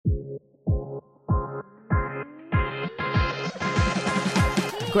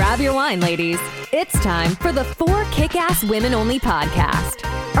Grab your wine, ladies. It's time for the 4 Kick-Ass Women Only podcast.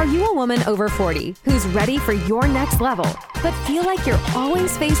 Are you a woman over 40 who's ready for your next level, but feel like you're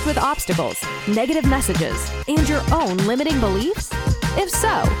always faced with obstacles, negative messages, and your own limiting beliefs? If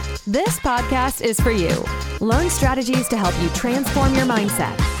so, this podcast is for you. Learn strategies to help you transform your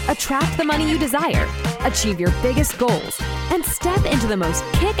mindset, attract the money you desire, achieve your biggest goals, and step into the most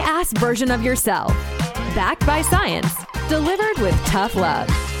kick-ass version of yourself. Backed by science, delivered with tough love.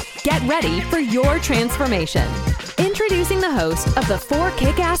 Get ready for your transformation. Introducing the host of the 4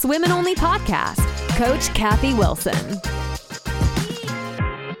 Kick-Ass Women Only podcast, Coach Kathy Wilson.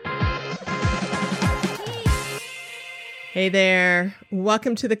 Hey there.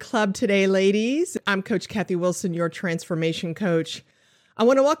 Welcome to the club today, ladies. I'm Coach Kathy Wilson, your transformation coach. I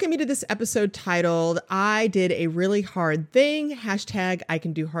want to welcome you to this episode titled, I Did a Really Hard Thing, # I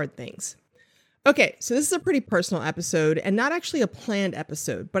Can Do Hard Things. Okay, so this is a pretty personal episode and not actually a planned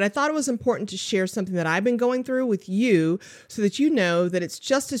episode, but I thought it was important to share something that I've been going through with you so that you know that it's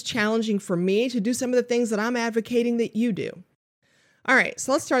just as challenging for me to do some of the things that I'm advocating that you do. All right,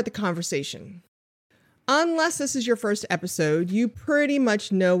 so let's start the conversation. Unless this is your first episode, you pretty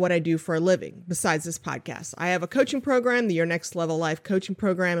much know what I do for a living besides this podcast. I have a coaching program, the Your Next Level Life coaching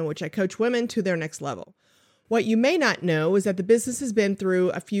program, in which I coach women to their next level. What you may not know is that the business has been through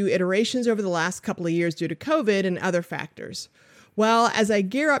a few iterations over the last couple of years due to COVID and other factors. Well, as I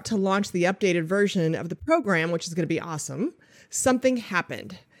gear up to launch the updated version of the program, which is going to be awesome, something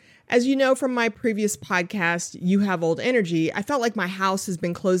happened. As you know from my previous podcast, You Have Old Energy, I felt like my house has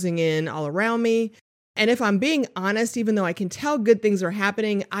been closing in all around me. And if I'm being honest, even though I can tell good things are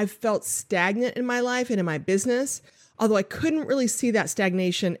happening, I've felt stagnant in my life and in my business, although I couldn't really see that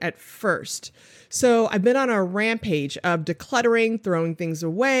stagnation at first. So I've been on a rampage of decluttering, throwing things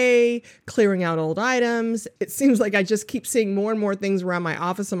away, clearing out old items. It seems like I just keep seeing more and more things around my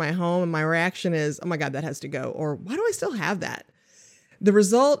office and my home, and my reaction is, oh my God, that has to go. Or why do I still have that? The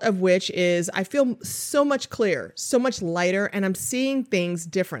result of which is I feel so much clearer, so much lighter, and I'm seeing things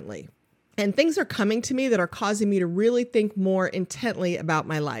differently. And things are coming to me that are causing me to really think more intently about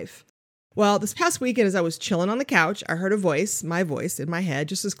my life. Well, this past weekend, as I was chilling on the couch, I heard a voice, my voice in my head,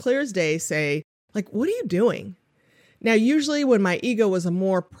 just as clear as day, say, what are you doing? Now, usually when my ego was a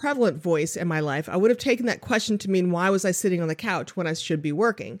more prevalent voice in my life, I would have taken that question to mean, why was I sitting on the couch when I should be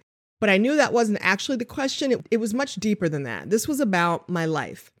working? But I knew that wasn't actually the question. It was much deeper than that. This was about my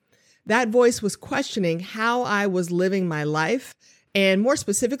life. That voice was questioning how I was living my life. And more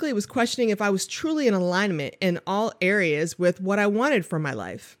specifically, it was questioning if I was truly in alignment in all areas with what I wanted for my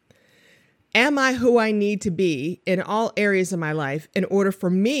life. Am I who I need to be in all areas of my life in order for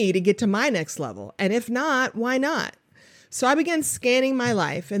me to get to my next level? And if not, why not? So I began scanning my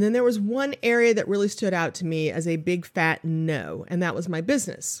life, and then there was one area that really stood out to me as a big fat no, and that was my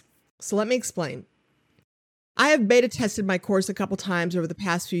business. So let me explain. I have beta tested my course a couple times over the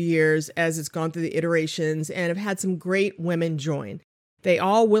past few years as it's gone through the iterations, and have had some great women join. They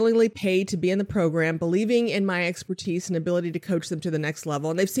all willingly paid to be in the program, believing in my expertise and ability to coach them to the next level.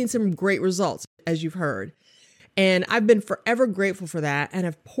 And they've seen some great results, as you've heard. And I've been forever grateful for that and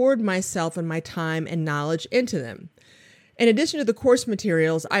have poured myself and my time and knowledge into them. In addition to the course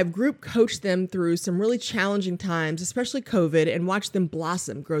materials, I've group coached them through some really challenging times, especially COVID, and watched them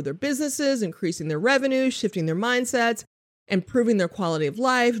blossom, grow their businesses, increasing their revenue, shifting their mindsets, improving their quality of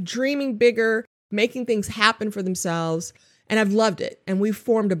life, dreaming bigger, making things happen for themselves. And I've loved it, and we've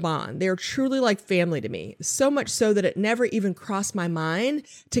formed a bond. They are truly like family to me, so much so that it never even crossed my mind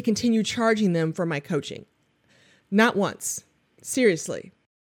to continue charging them for my coaching. Not once. Seriously.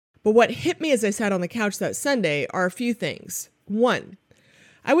 But what hit me as I sat on the couch that Sunday are a few things. 1,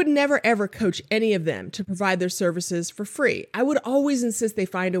 I would never ever coach any of them to provide their services for free. I would always insist they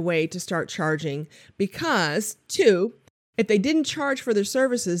find a way to start charging because, 2, if they didn't charge for their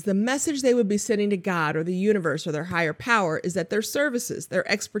services, the message they would be sending to God or the universe or their higher power is that their services, their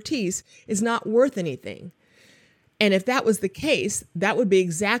expertise is not worth anything. And if that was the case, that would be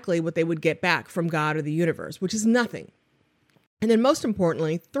exactly what they would get back from God or the universe, which is nothing. And then most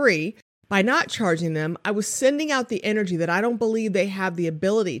importantly, 3, by not charging them, I was sending out the energy that I don't believe they have the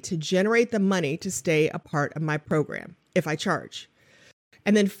ability to generate the money to stay a part of my program if I charge.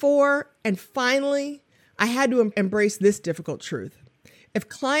 And then 4, and finally, I had to embrace this difficult truth. If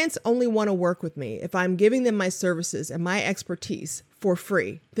clients only want to work with me, if I'm giving them my services and my expertise for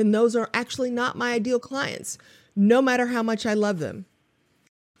free, then those are actually not my ideal clients, no matter how much I love them.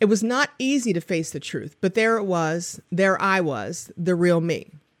 It was not easy to face the truth, but there it was, there I was, the real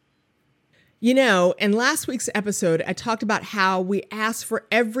me. You know, in last week's episode, I talked about how we ask for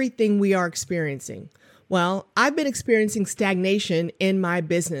everything we are experiencing. Well, I've been experiencing stagnation in my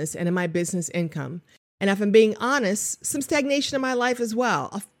business and in my business income. And if I'm being honest, some stagnation in my life as well,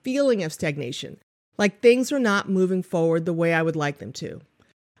 a feeling of stagnation, like things are not moving forward the way I would like them to.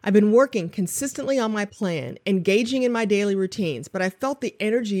 I've been working consistently on my plan, engaging in my daily routines, but I felt the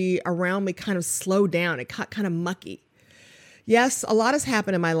energy around me kind of slow down. It got kind of mucky. Yes, a lot has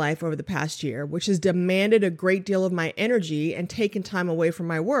happened in my life over the past year, which has demanded a great deal of my energy and taken time away from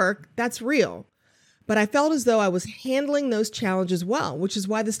my work. That's real. But I felt as though I was handling those challenges well, which is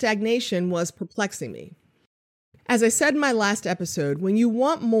why the stagnation was perplexing me. As I said in my last episode, when you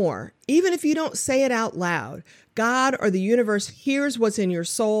want more, even if you don't say it out loud, God or the universe hears what's in your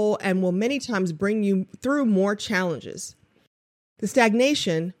soul and will many times bring you through more challenges. The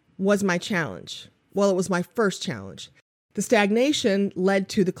stagnation was my challenge. Well, it was my first challenge. The stagnation led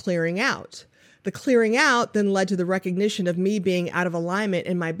to the clearing out. The clearing out then led to the recognition of me being out of alignment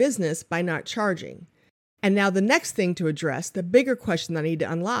in my business by not charging. And now the next thing to address, the bigger question that I need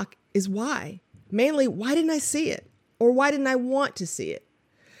to unlock, is why? Mainly, why didn't I see it? Or why didn't I want to see it?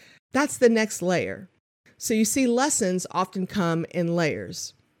 That's the next layer. So you see, lessons often come in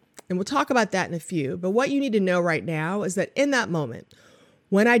layers. And we'll talk about that in a few. But what you need to know right now is that in that moment,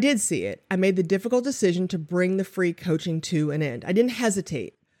 when I did see it, I made the difficult decision to bring the free coaching to an end. I didn't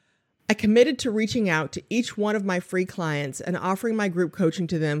hesitate. I committed to reaching out to each one of my free clients and offering my group coaching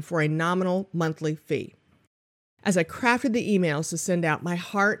to them for a nominal monthly fee. As I crafted the emails to send out, my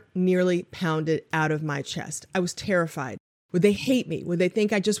heart nearly pounded out of my chest. I was terrified. Would they hate me? Would they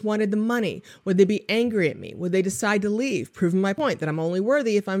think I just wanted the money? Would they be angry at me? Would they decide to leave, proving my point that I'm only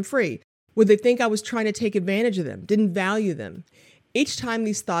worthy if I'm free? Would they think I was trying to take advantage of them, didn't value them? Each time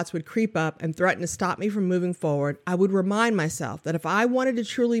these thoughts would creep up and threaten to stop me from moving forward, I would remind myself that if I wanted to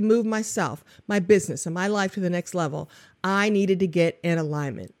truly move myself, my business, and my life to the next level, I needed to get in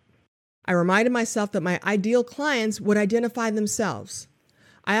alignment. I reminded myself that my ideal clients would identify themselves.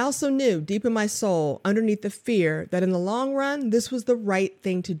 I also knew deep in my soul, underneath the fear, that in the long run, this was the right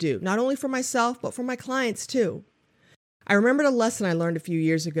thing to do, not only for myself, but for my clients too. I remembered a lesson I learned a few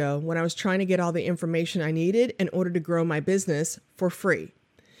years ago when I was trying to get all the information I needed in order to grow my business for free.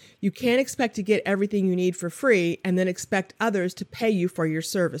 You can't expect to get everything you need for free and then expect others to pay you for your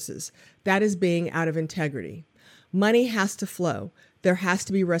services. That is being out of integrity. Money has to flow. There has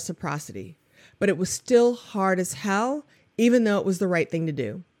to be reciprocity. But it was still hard as hell, even though it was the right thing to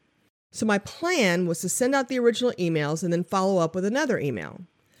do. So my plan was to send out the original emails and then follow up with another email.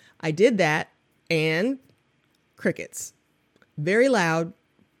 I did that, and crickets. Very loud,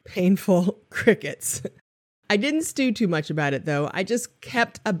 painful crickets. I didn't stew too much about it, though. I just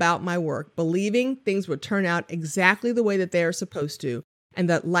kept about my work, believing things would turn out exactly the way that they are supposed to, and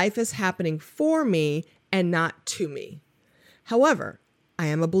that life is happening for me and not to me. However, I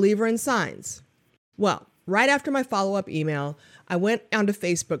am a believer in signs. Well, right after my follow-up email, I went onto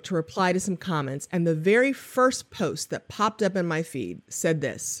Facebook to reply to some comments, and the very first post that popped up in my feed said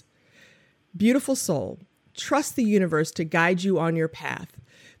this: "Beautiful soul, trust the universe to guide you on your path.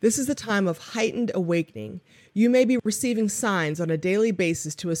 This is a time of heightened awakening. You may be receiving signs on a daily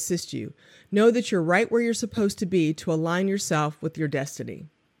basis to assist you. Know that you're right where you're supposed to be to align yourself with your destiny."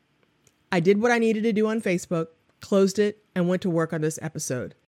 I did what I needed to do on Facebook, closed it, and went to work on this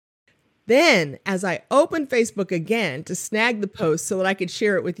episode. Then, as I opened Facebook again to snag the post so that I could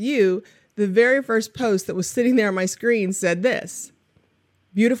share it with you, the very first post that was sitting there on my screen said this: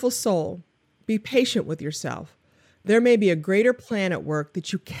 "Beautiful soul, be patient with yourself. There may be a greater plan at work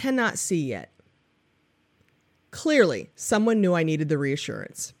that you cannot see yet." Clearly, someone knew I needed the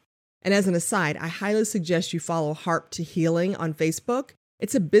reassurance. And as an aside, I highly suggest you follow Harp to Healing on Facebook.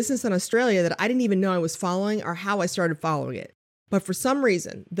 It's a business in Australia that I didn't even know I was following or how I started following it. But for some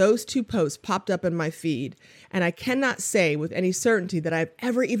reason, those two posts popped up in my feed, and I cannot say with any certainty that I've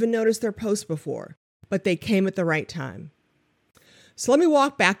ever even noticed their posts before, but they came at the right time. So let me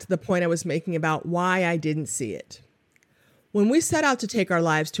walk back to the point I was making about why I didn't see it. When we set out to take our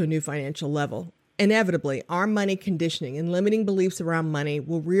lives to a new financial level, inevitably, our money conditioning and limiting beliefs around money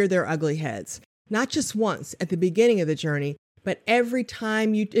will rear their ugly heads, not just once at the beginning of the journey, but every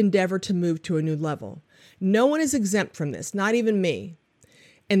time you endeavor to move to a new level. No one is exempt from this, not even me.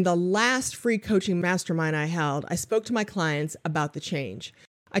 In the last free coaching mastermind I held, I spoke to my clients about the change.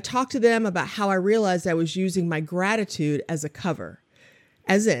 I talked to them about how I realized I was using my gratitude as a cover.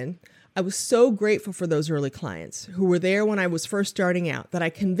 As in, I was so grateful for those early clients who were there when I was first starting out that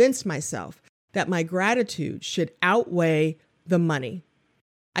I convinced myself that my gratitude should outweigh the money.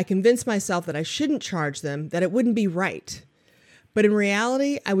 I convinced myself that I shouldn't charge them, that it wouldn't be right. But in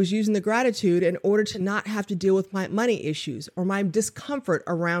reality, I was using the gratitude in order to not have to deal with my money issues or my discomfort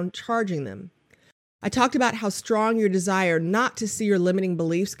around charging them. I talked about how strong your desire not to see your limiting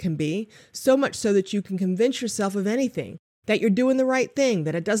beliefs can be, so much so that you can convince yourself of anything, that you're doing the right thing,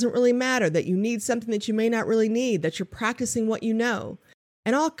 that it doesn't really matter, that you need something that you may not really need, that you're practicing what you know,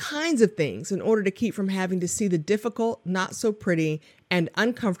 and all kinds of things in order to keep from having to see the difficult, not so pretty, and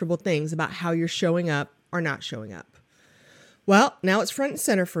uncomfortable things about how you're showing up or not showing up. Well, now it's front and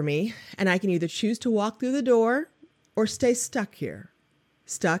center for me, and I can either choose to walk through the door or stay stuck here,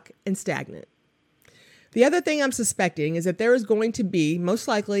 stuck and stagnant. The other thing I'm suspecting is that there is going to be, most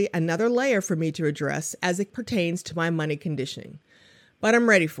likely, another layer for me to address as it pertains to my money conditioning. But I'm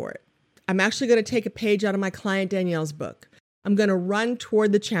ready for it. I'm actually going to take a page out of my client Danielle's book. I'm going to run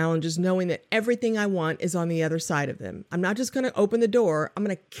toward the challenges knowing that everything I want is on the other side of them. I'm not just going to open the door, I'm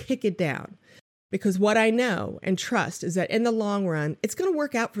going to kick it down. Because what I know and trust is that in the long run, it's going to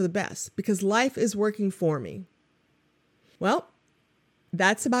work out for the best because life is working for me. Well,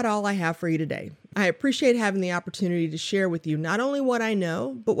 that's about all I have for you today. I appreciate having the opportunity to share with you not only what I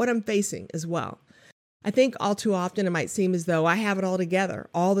know, but what I'm facing as well. I think all too often it might seem as though I have it all together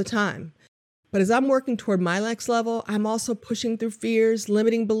all the time. But as I'm working toward my next level, I'm also pushing through fears,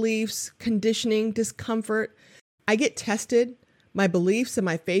 limiting beliefs, conditioning, discomfort. I get tested. My beliefs and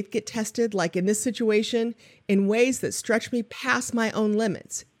my faith get tested, like in this situation, in ways that stretch me past my own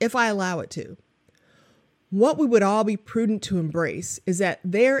limits, if I allow it to. What we would all be prudent to embrace is that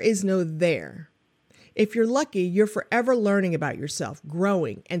there is no there. If you're lucky, you're forever learning about yourself,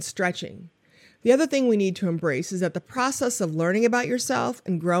 growing and stretching. The other thing we need to embrace is that the process of learning about yourself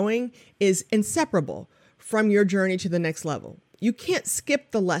and growing is inseparable from your journey to the next level. You can't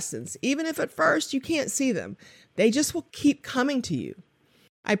skip the lessons, even if at first you can't see them. They just will keep coming to you.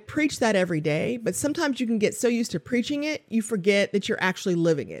 I preach that every day, but sometimes you can get so used to preaching it, you forget that you're actually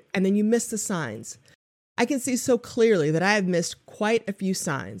living it, and then you miss the signs. I can see so clearly that I have missed quite a few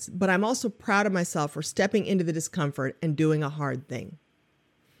signs, but I'm also proud of myself for stepping into the discomfort and doing a hard thing.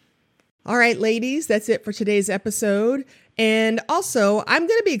 All right, ladies, that's it for today's episode. And also, I'm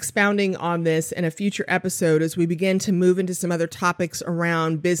going to be expounding on this in a future episode as we begin to move into some other topics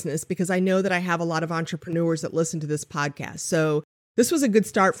around business, because I know that I have a lot of entrepreneurs that listen to this podcast. So this was a good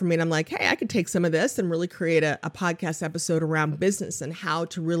start for me. And I'm like, hey, I could take some of this and really create a podcast episode around business and how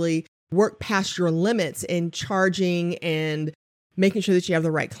to really work past your limits in charging and making sure that you have the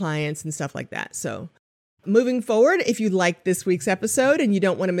right clients and stuff like that. So moving forward, if you like this week's episode and you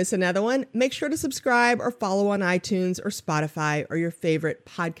don't want to miss another one, make sure to subscribe or follow on iTunes or Spotify or your favorite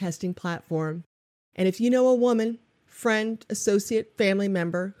podcasting platform. And if you know a woman, friend, associate, family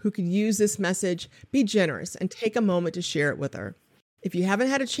member who could use this message, be generous and take a moment to share it with her. If you haven't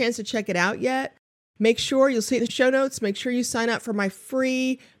had a chance to check it out yet, make sure you'll see it in the show notes. Make sure you sign up for my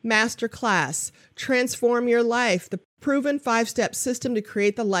free masterclass, Transform Your Life, the proven 5-step system to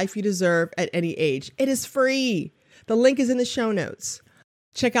create the life you deserve at any age. It is free. The link is in the show notes.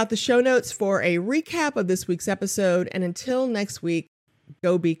 Check out the show notes for a recap of this week's episode. And until next week,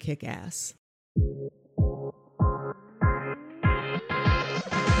 go be kick-ass.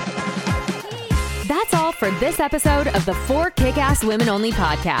 That's all for this episode of the 4 Kick-Ass Women Only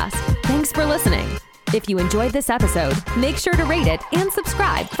podcast. Thanks for listening. If you enjoyed this episode, make sure to rate it and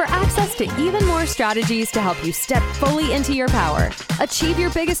subscribe for access to even more strategies to help you step fully into your power, achieve your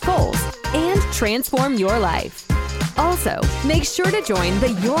biggest goals, and transform your life. Also, make sure to join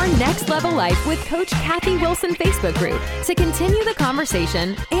the Your Next Level Life with Coach Kathy Wilson Facebook group to continue the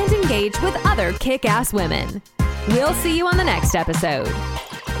conversation and engage with other kick-ass women. We'll see you on the next episode.